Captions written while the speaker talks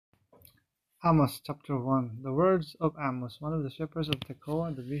Amos chapter 1. The words of Amos, one of the shepherds of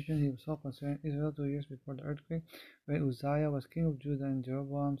Tekoa, the vision he saw concerning Israel 2 years before the earthquake, when Uzziah was king of Judah and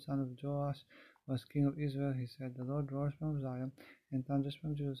Jeroboam son of Joash was king of Israel. He said, The Lord roars from Zion and thunders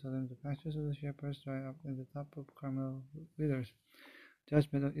from Jerusalem. The pastures of the shepherds dry up, and the top of Carmel withers.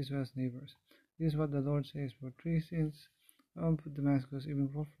 Judgment of Israel's neighbors. This is what the Lord says: For 3 sins of Damascus, even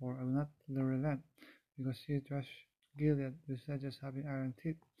for 4, I will not relent, because she thrashed Gilead with sledges having iron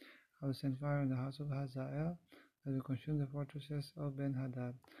teeth. I will send fire on the house of Hazael, I will consume the fortresses of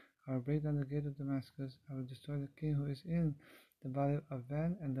Ben-Hadad. I will break down the gate of Damascus. I will destroy the king who is in the valley of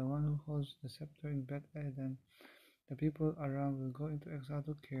Van, and the one who holds the scepter in Beth-Eden. The people around will go into exile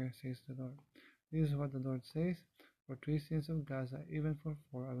to Kir, says the Lord. This is what the Lord says: For 3 sins of Gaza, even for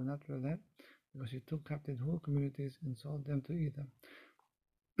 4, I will not relent, because she took captive whole communities and sold them to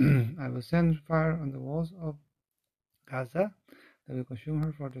Edom. I will send fire on the walls of Gaza, that will consume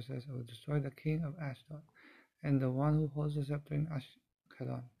her fortresses. I will destroy the king of Ashdod, and the one who holds the scepter in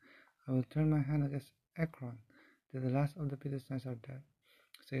Ashkelon. I will turn my hand against Ekron, till the last of the Philistines are dead,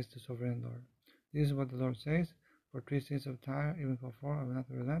 says the sovereign Lord. This is what the Lord says: For 3 sins of Tyre, even for 4, I will not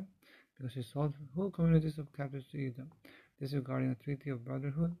relent, because she sold whole communities of captives to Edom, disregarding a treaty of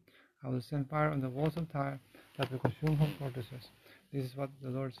brotherhood. I will send fire on the walls of Tyre, that will consume her fortresses. This is what the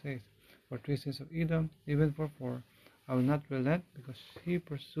Lord says: For 3 sins of Edom, even for 4, I will not relent, because he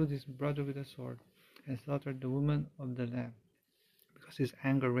pursued his brother with a sword, and slaughtered the woman of the land, because his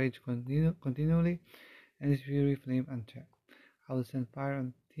anger raged continually, and his fury flamed unchecked. I will send fire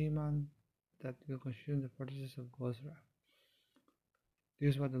on Teman, that will consume the fortresses of Bozrah.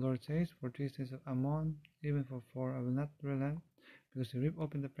 This is what the Lord says: For 3 sins of Ammon, even for 4, I will not relent, because he ripped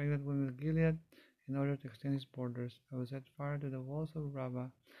open the pregnant woman of Gilead, in order to extend his borders. I will set fire to the walls of Rabbah,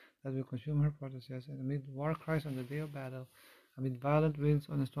 that will consume her fortresses, and amid war cries on the day of battle, amid violent winds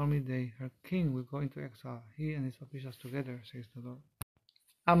on a stormy day, her king will go into exile, he and his officials together, says the Lord.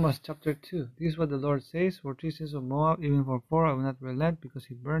 Amos chapter 2. This is what the Lord says: For 3 sins of Moab, even for 4, I will not relent, because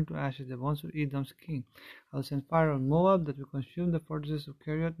he burned to ashes the bones of Edom's king. I will send fire on Moab, that will consume the fortresses of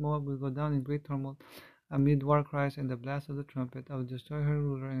Keriot. Moab will go down in great tumult, amid war cries and the blast of the trumpet. I will destroy her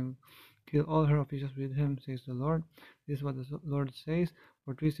ruler and kill all her officials with him, says the Lord. This is what the Lord says: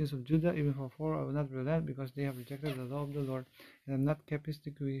 For 3 sins of Judah, even for 4, I will not relent, because they have rejected the law of the Lord, and have not kept his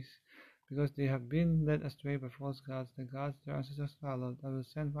decrees, because they have been led astray by false gods, the gods their ancestors followed. I will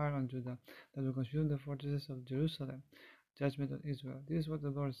send fire on Judah, that will consume the fortresses of Jerusalem. Judgment on Israel. This is what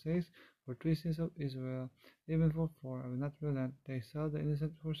the Lord says: For 3 sins of Israel, even for 4, I will not relent. They sell the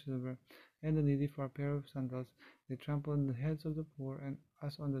innocent for silver, and the needy for a pair of sandals. They trample on the heads of the poor, and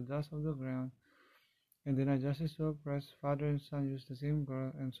as on the dust of the ground, and deny justice to oppressed. Father and son use the same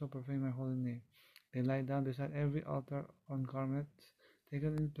girl, and so profane my holy name. They lie down beside every altar on garments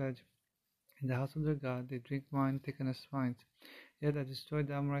taken in pledge. In the house of their God they drink wine taken as wines. Yet I destroyed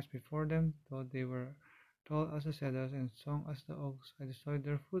the Amorites before them, though they were tall as the cedars and strong as the oaks. I destroyed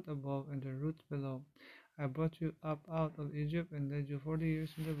their fruit above and their roots below. I brought you up out of Egypt and led you 40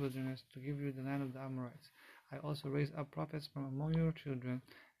 years in the wilderness to give you the land of the Amorites. I also raised up prophets from among your children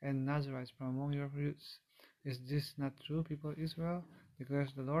and Nazarites from among your youths. Is this not true, people of Israel?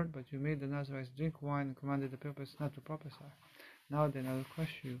 Declares the Lord. But you made the Nazarites drink wine and commanded the prophets not to prophesy. Now then, I will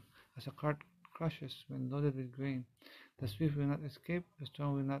crush you, as a cart crushes when loaded with grain. The swift will not escape, the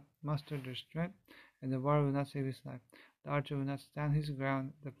strong will not muster their strength, and the warrior will not save his life. The archer will not stand his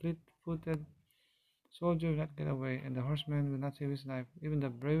ground, the fleet-footed soldier will not get away, and the horseman will not save his life. Even the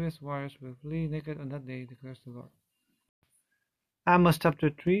bravest warriors will flee naked on that day, declares the Lord. Amos chapter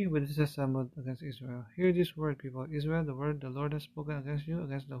 3. Witnesses assembled against Israel. Hear this word, people of Israel, the word the Lord has spoken against you,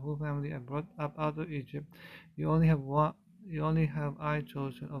 against the whole family I brought up out of Egypt. You only have I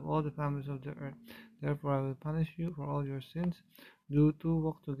chosen of all the families of the earth. Therefore I will punish you for all your sins. Do two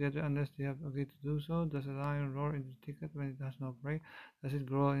walk together unless they have agreed to do so? Does a lion roar in the thicket when it has no prey? Does it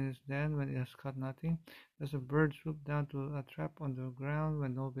growl in its den when it has caught nothing? Does a bird swoop down to a trap on the ground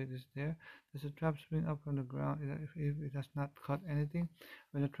when no bait is there? Does a trap spring up from the ground if it has not caught anything?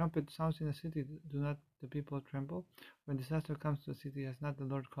 When the trumpet sounds in a city, do not the people tremble? When disaster comes to a city, has not the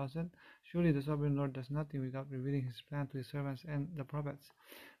Lord caused it? Surely the sovereign Lord does nothing without revealing his plan to his servants and the prophets.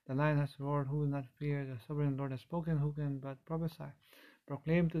 The lion has roared, who will not fear? The sovereign Lord has spoken, who can but prophesy?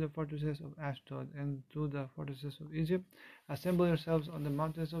 Proclaim to the fortresses of Ashdod and to the fortresses of Egypt, assemble yourselves on the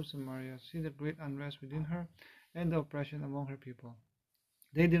mountains of Samaria. See the great unrest within her and the oppression among her people.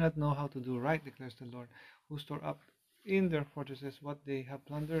 They do not know how to do right, declares the Lord, who store up in their fortresses what they have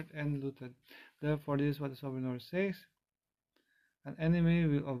plundered and looted. Therefore this is what the sovereign Lord says: An enemy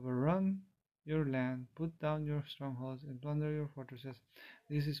will overrun your land, put down your strongholds, and plunder your fortresses.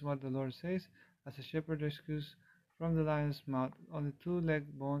 This is what the Lord says: as a shepherd rescues from the lion's mouth only two leg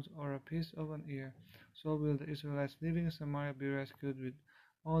bones or a piece of an ear, so will the Israelites living in Samaria be rescued with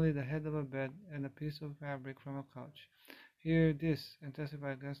only the head of a bed and a piece of fabric from a couch. Hear this and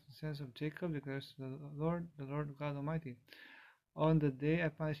testify against the sins of Jacob, declares the Lord God Almighty. On the day I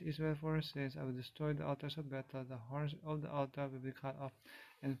punish Israel for her sins, I will destroy the altars of Bethel. The horns of the altar will be cut off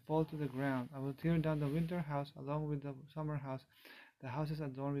and fall to the ground. I will tear down the winter house along with the summer house. The houses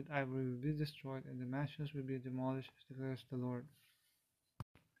adorned with ivory will be destroyed, and the mansions will be demolished, declares the Lord.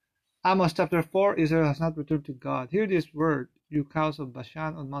 Amos chapter 4. Israel has not returned to God. Hear this word, you cows of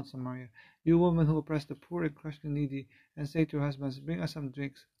Bashan on Mount Samaria, you women who oppress the poor and crush the needy, and say to your husbands, bring us some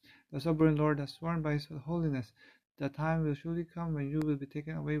drinks. The sovereign Lord has sworn by his holiness, the time will surely come when you will be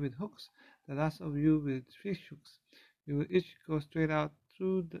taken away with hooks, the last of you with fish hooks. You will each go straight out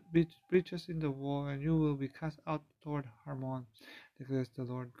through the breaches in the wall, and you will be cast out toward Harmon, declares the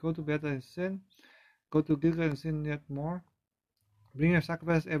Lord. Go to Bethel and sin, go to Gilgal and sin yet more. Bring your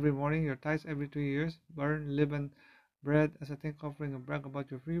sacrifice every morning, your tithes every 2 years. Burn leavened bread as a thank offering, and brag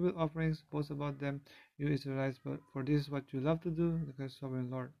about your freewill offerings. Boast about them, you Israelites, for this is what you love to do, declares sovereign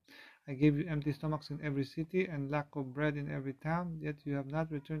Lord. I gave you empty stomachs in every city, and lack of bread in every town, yet you have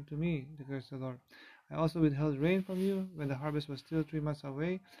not returned to me, declares the Lord. I also withheld rain from you when the harvest was still 3 months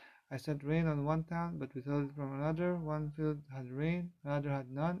away. I sent rain on one town, but withheld it from another. One field had rain, another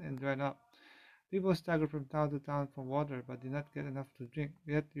had none, and dried up. People staggered from town to town for water, but did not get enough to drink.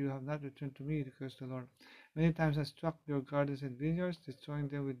 Yet you have not returned to me, declares the Lord. Many times I struck your gardens and vineyards, destroying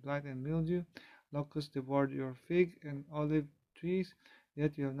them with blight and mildew. Locusts devoured your fig and olive trees,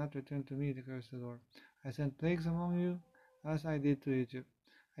 yet you have not returned to me, declares the Lord. I sent plagues among you, as I did to Egypt.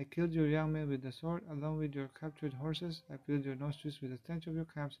 I killed your young men with the sword, along with your captured horses. I filled your nostrils with the stench of your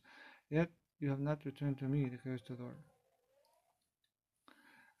camps, yet you have not returned to me, declares the Lord.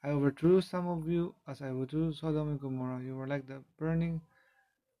 I overthrew some of you as I overthrew Sodom and Gomorrah. You were like the burning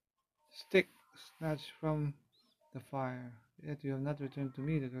stick snatched from the fire. Yet you have not returned to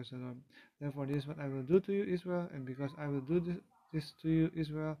me, declares the Lord. Therefore, this is what I will do to you, Israel, and because I will do this to you,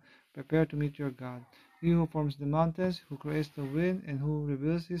 Israel, prepare to meet your God. He who forms the mountains, who creates the wind, and who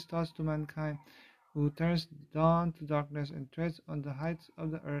reveals his thoughts to mankind, who turns dawn to darkness and treads on the heights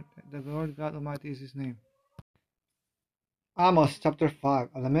of the earth, the Lord God Almighty is his name. Amos chapter 5.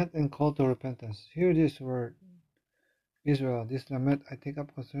 A lament and call to repentance. Hear this word, Israel, this lament I take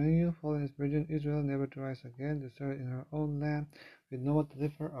up concerning you, fallen is virgin Israel, never to rise again, deserted in her own land, with no one to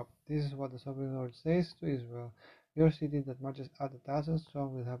lift her up. This is what the sovereign Lord says to Israel. Your city that marches out 1,000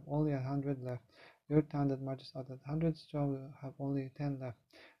 strong will have only 100 left. Your town that marches out 100 strong will have only 10 left.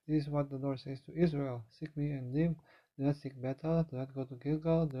 This is what the Lord says to Israel. Seek me and live. Do not seek Bethel. Do not go to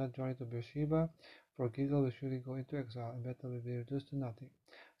Gilgal. Do not journey to Beersheba. For Gilgal will surely go into exile, and Bethel will be reduced to nothing.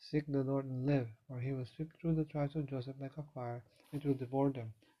 Seek the Lord and live, or he will sweep through the tribes of Joseph like a fire, it will devour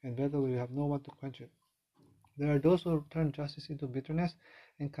them, and Bethel will have no one to quench it. There are those who turn justice into bitterness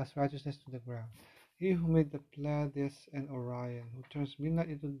and cast righteousness to the ground. He who made the Pleiades and Orion, who turns midnight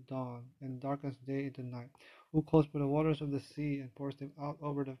into dawn and darkens day into night, who calls for the waters of the sea and pours them out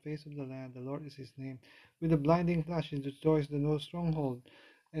over the face of the land, the Lord is his name. With a blinding flash he destroys the no stronghold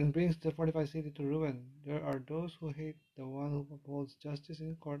and brings the fortified city to ruin. There are those who hate the one who upholds justice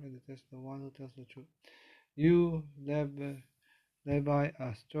in court and detest the one who tells the truth. You levy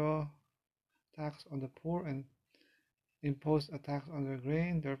a straw tax on the poor and impose a tax on their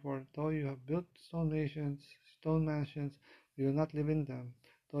grain. Therefore, though you have built stone mansions, you will not live in them.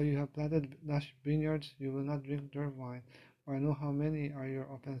 Though you have planted lush vineyards, you will not drink their wine. For I know how many are your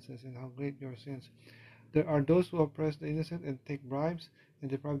offenses and how great your sins. There are those who oppress the innocent and take bribes and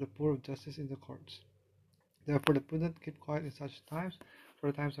deprive the poor of justice in the courts. Therefore, the prudent keep quiet in such times,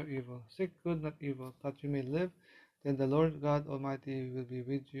 for the times are evil. Seek good, not evil, that you may live. Then the Lord God Almighty will be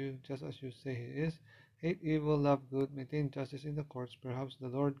with you, just as you say He is. Hate evil, love good, maintain justice in the courts. Perhaps the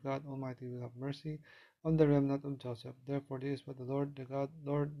Lord God Almighty will have mercy on the remnant of Joseph. Therefore, this is what the Lord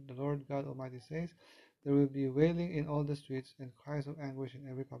God Almighty says: there will be wailing in all the streets and cries of anguish in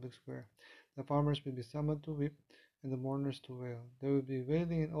every public square. The farmers will be summoned to weep, and the mourners to wail. There will be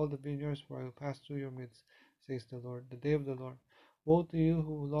wailing in all the vineyards, for I will pass through your midst, says the Lord. The day of the Lord. Woe to you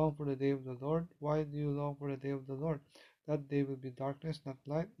who long for the day of the Lord! Why do you long for the day of the Lord? That day will be darkness, not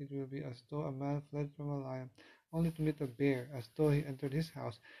light. It will be as though a man fled from a lion, only to meet a bear, as though he entered his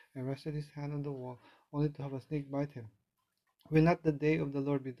house and rested his hand on the wall, only to have a snake bite him. Will not the day of the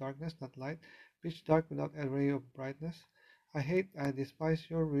Lord be darkness, not light, pitch dark without a ray of brightness? I despise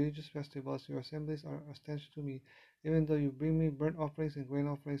your religious festivals. Your assemblies are a stench to me. Even though you bring me burnt offerings and grain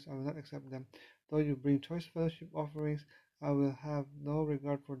offerings, I will not accept them. Though you bring choice fellowship offerings, I will have no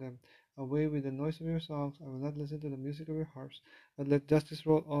regard for them. Away with the noise of your songs, I will not listen to the music of your harps, but let justice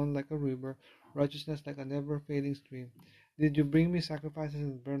roll on like a river, righteousness like a never-fading stream. Did you bring me sacrifices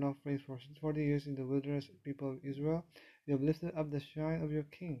and burnt offerings for 40 years in the wilderness, people of Israel? You have lifted up the shrine of your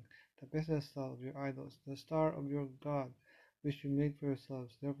king, the pedestal of your idols, the star of your God, which you made for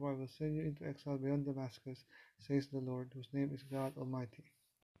yourselves. Therefore I will send you into exile beyond Damascus, says the Lord, whose name is God Almighty.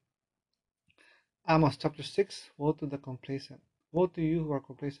 Amos chapter 6. Woe to the complacent! Woe to you who are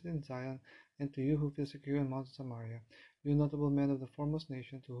complacent in Zion, and to you who feel secure in Mount Samaria. You notable men of the foremost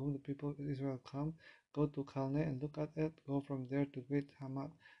nation, to whom the people of Israel come, go to Calneh and look at it, go from there to great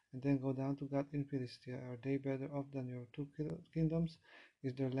Hamath, and then go down to Gath in Philistia. Are they better off than your two kingdoms?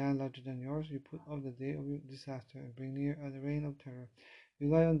 Is their land larger than yours? You put off the day of your disaster, and bring near a reign of terror. You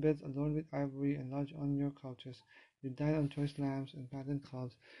lie on beds adorned with ivory, and lodge on your couches. You dine on choice lambs and fattened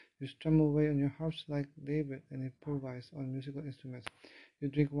calves. You strum away on your harps like David, and improvise on musical instruments. You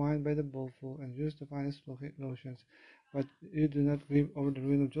drink wine by the bowlful, and use the finest lotions, but you do not grieve over the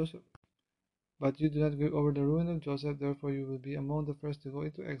ruin of Joseph. But you do not grieve over the ruin of Joseph, therefore you will be among the first to go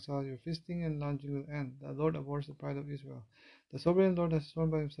into exile. Your feasting and lounging will end. The Lord abhors the pride of Israel. The sovereign Lord has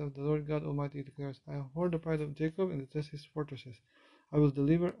sworn by himself, the Lord God Almighty declares, I abhor the pride of Jacob and detest his fortresses. I will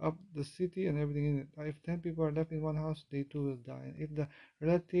deliver up the city and everything in it. If 10 people are left in one house, they too will die. And if the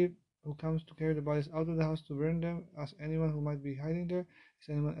relative who comes to carry the bodies out of the house to burn them asks anyone who might be hiding there, is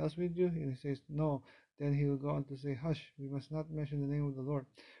anyone else with you? And he says, no. Then he will go on to say, hush, we must not mention the name of the Lord.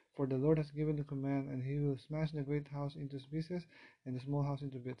 For the Lord has given the command, and he will smash the great house into pieces, and the small house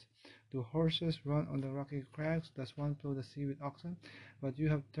into bits. Do horses run on the rocky crags? Does one plow the sea with oxen? But you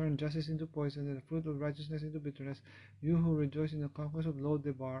have turned justice into poison, and the fruit of righteousness into bitterness. You who rejoice in the conquest of Lo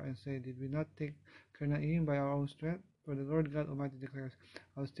Debar, and say, did we not take Karnaim by our own strength? For the Lord God Almighty declares,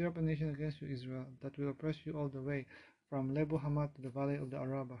 I will stir up a nation against you, Israel, that will oppress you all the way, from Lebo Hamath to the valley of the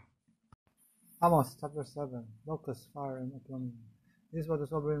Arabah. Amos chapter 7. Locusts, fire, and uploading. This is what the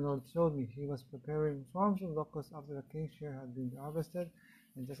sovereign Lord showed me. He was preparing swarms of locusts after the king's share had been harvested,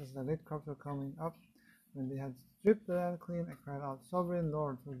 and just as the late crops were coming up, when they had stripped the land clean, I cried out, Sovereign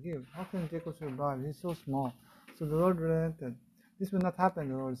Lord, forgive. How can Jacob survive? He is so small. So the Lord relented. This will not happen,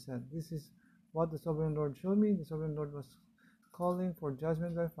 the Lord said. This is what the sovereign Lord showed me. The sovereign Lord was calling for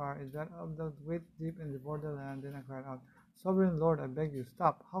judgment by fire. It ran up the great deep and devoured the land. Then I cried out, Sovereign Lord, I beg you,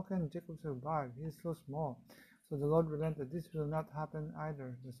 stop. How can Jacob survive? He is so small. So the Lord relented. This will not happen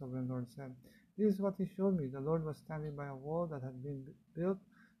either, the sovereign Lord said. This is what he showed me. The Lord was standing by a wall that had been built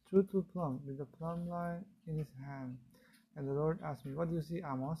true to plumb, with the plumb line in his hand. And the Lord asked me, What do you see,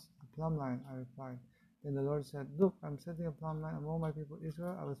 Amos? A plumb line, I replied. Then the Lord said, Look, I'm setting a plumb line among my people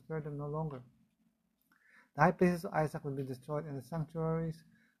Israel. I will spare them no longer. The high places of Isaac will be destroyed, and the sanctuaries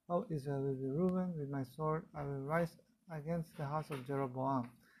of Israel will be ruined. With my sword I will rise against the house of Jeroboam,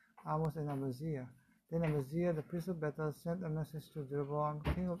 Amos, and Amaziah. Then Amaziah, the priest of Bethel, sent a message to Jeroboam,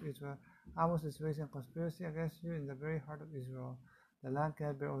 king of Israel. Amos is raising a conspiracy against you in the very heart of Israel. The land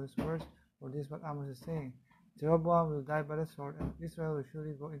cannot bear all his words, for this is what Amos is saying. Jeroboam will die by the sword, and Israel will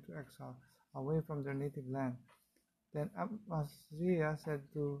surely go into exile, away from their native land. Then Amaziah said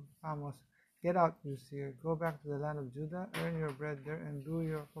to Amos, Get out, you seer, go back to the land of Judah, earn your bread there, and do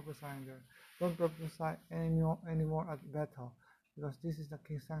your prophesying there. Don't prophesy anymore at Bethel, because this is the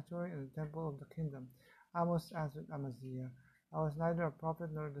king's sanctuary and the temple of the kingdom. Amos answered Amaziah, I was neither a prophet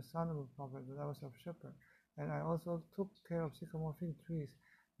nor the son of a prophet, but I was a shepherd, and I also took care of sycamore fig trees.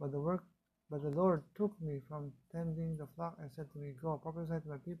 But the Lord took me from tending the flock and said to me, Go, prophesy to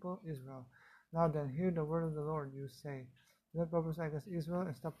my people Israel. Now then, hear the word of the Lord. You say, Do not prophesy against Israel,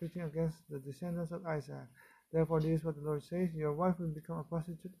 and stop preaching against the descendants of Isaac. Therefore, this is what the Lord says, Your wife will become a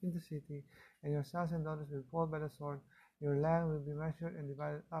prostitute in the city, and your sons and daughters will fall by the sword. Your land will be measured and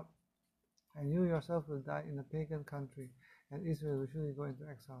divided up, and you yourself will die in a pagan country, and Israel will surely go into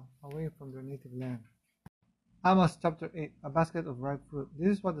exile, away from their native land. Amos chapter 8. A basket of ripe fruit.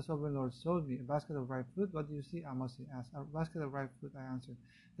 This is what the sovereign Lord showed me. A basket of ripe fruit. What do you see, Amos? He asked. A basket of ripe fruit, I answered.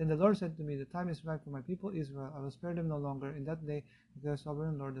 Then the Lord said to me, The time is ripe for my people Israel. I will spare them no longer. In that day, declares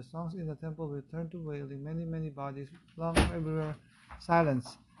sovereign Lord, the songs in the temple will turn to wailing. Many, many bodies flung everywhere.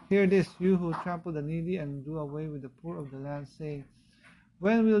 Silence. Hear this, you who trample the needy and do away with the poor of the land, saying,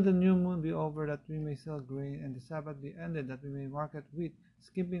 When will the new moon be over, that we may sell grain, and the Sabbath be ended, that we may market wheat,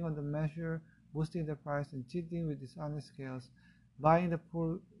 skimping on the measure, boosting the price, and cheating with dishonest scales, buying the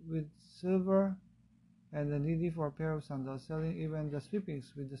poor with silver, and the needy for a pair of sandals, selling even the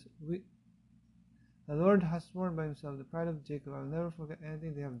sweepings with the Lord has sworn by himself, the pride of Jacob, I will never forget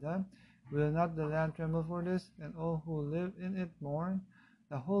anything they have done, Will not the land tremble for this, and all who live in it mourn?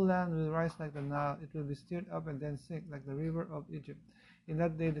 The whole land will rise like the Nile, it will be stirred up and then sink like the river of Egypt. In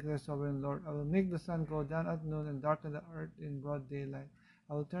that day, declares sovereign Lord, I will make the sun go down at noon and darken the earth in broad daylight.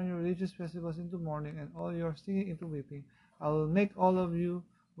 I will turn your religious festivals into mourning and all your singing into weeping. I will make all of you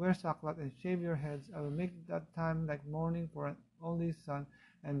wear sackcloth and shave your heads. I will make that time like mourning for an only son,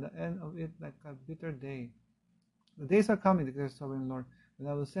 and the end of it like a bitter day. The days are coming, declares sovereign Lord, when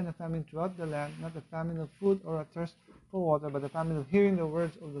I will send a famine throughout the land, not a famine of food or a thirst for water, but a famine of hearing the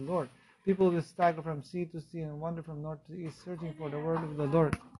words of the Lord. People will stagger from sea to sea and wander from north to east, searching for the word of the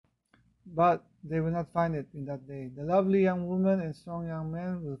Lord. But they will not find it in that day. The lovely young woman and strong young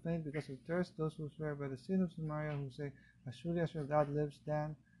men will faint because of thirst. Those who swear by the sin of Samaria, who say, as surely as your God lives,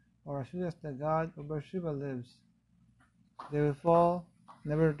 Dan, or as surely as the God of Beersheba lives, they will fall,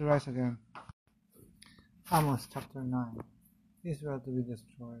 never to rise again. Amos chapter 9. Israel to be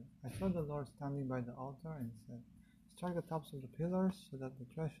destroyed. I saw the Lord standing by the altar and said, strike the tops of the pillars so that the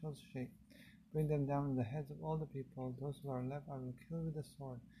thresholds shake. Bring them down on the heads of all the people. Those who are left I will kill with the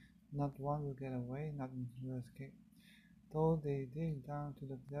sword. Not one will get away, not one will escape. Though they dig down to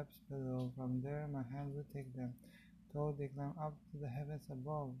the depths below, from there my hand will take them. Though they climb up to the heavens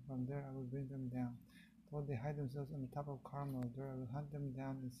above, from there I will bring them down. Though they hide themselves on the top of Carmel, there I will hunt them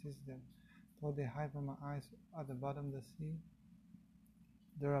down and seize them. Though they hide from my eyes at the bottom of the sea,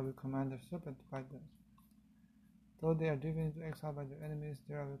 there I will command the serpent to bite them. Though they are driven into exile by their enemies,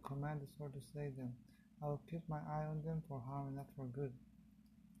 there I will command the sword to slay them. I will keep my eye on them for harm and not for good.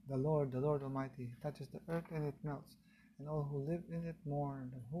 The Lord Almighty, touches the earth and it melts, and all who live in it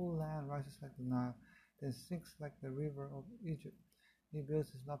mourn. The whole land rises like the Nile, then sinks like the river of Egypt. He builds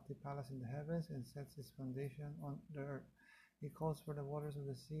his lofty palace in the heavens and sets his foundation on the earth. He calls for the waters of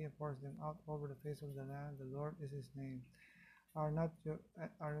the sea and pours them out over the face of the land. The Lord is his name. Are not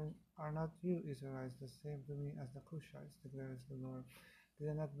you, Israelites, the same to me as the Cushites, declares the Lord? Did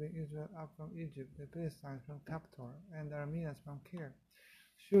I not bring Israel up from Egypt, the Philistines from Captor, and the Arameans from Kir?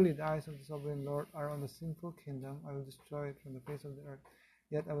 Surely the eyes of the sovereign Lord are on the sinful kingdom. I will destroy it from the face of the earth.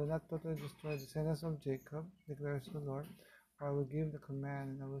 Yet I will not totally destroy the descendants of Jacob, declares the Lord, for I will give the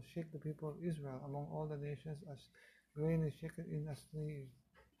command, and I will shake the people of Israel among all the nations as grain is shaken in a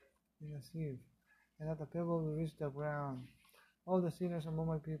sieve, and not a pebble will reach the ground. All the sinners among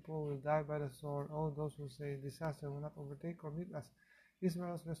my people will die by the sword. All those who say disaster will not overtake or meet us.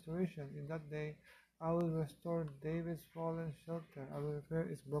 Israel's restoration. In that day, I will restore David's fallen shelter. I will repair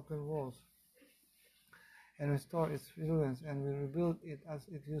its broken walls and restore its ruins, and will rebuild it as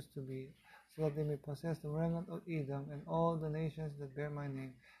it used to be, so that they may possess the remnant of Edom and all the nations that bear my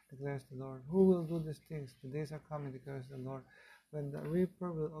name, declares the Lord. Who will do these things? The days are coming, declares the Lord, when the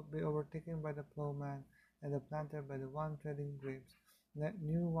reaper will be overtaken by the plowman, and the planter by the one treading grapes. That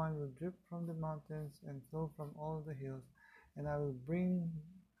new wine will drip from the mountains and flow from all the hills, and I will bring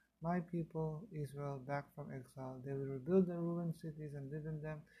my people Israel back from exile. They will rebuild the ruined cities and live in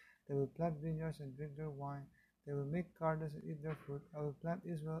them. They will plant vineyards and drink their wine. They will make gardens and eat their fruit. I will plant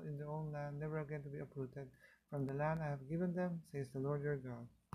Israel in their own land, never again to be uprooted from the land I have given them, says the Lord your God.